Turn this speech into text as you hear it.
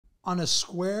on a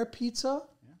square pizza,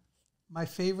 my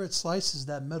favorite slice is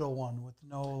that middle one with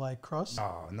no like crust.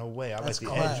 Oh, no way. I That's like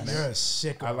the class. edge, man. You're a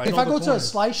sicko. If I go to a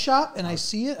slice shop and I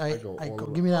see it, I go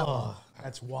give me that one. Oh,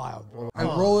 that's wild, bro. I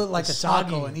roll it like a It's taco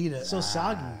soggy. and eat it. It's so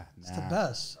soggy. It's the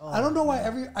best. I don't know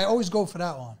why I always go for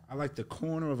that one. I like the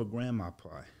corner of a grandma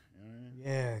pie.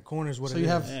 Yeah, corner's what So it you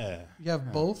is. have Yeah. you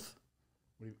have both.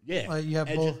 Yeah. You have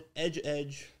edge, both.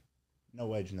 Edge.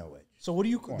 No edge, no edge. So what do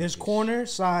you? There's corner,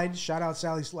 side. Shout out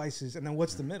Sally Slices, and then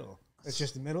what's the middle? That's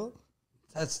just the middle.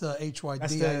 That's the HYD.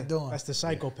 That's How you the doing? That's the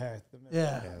psychopath.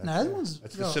 Yeah. Nah, that one's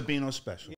That's the Sabino special.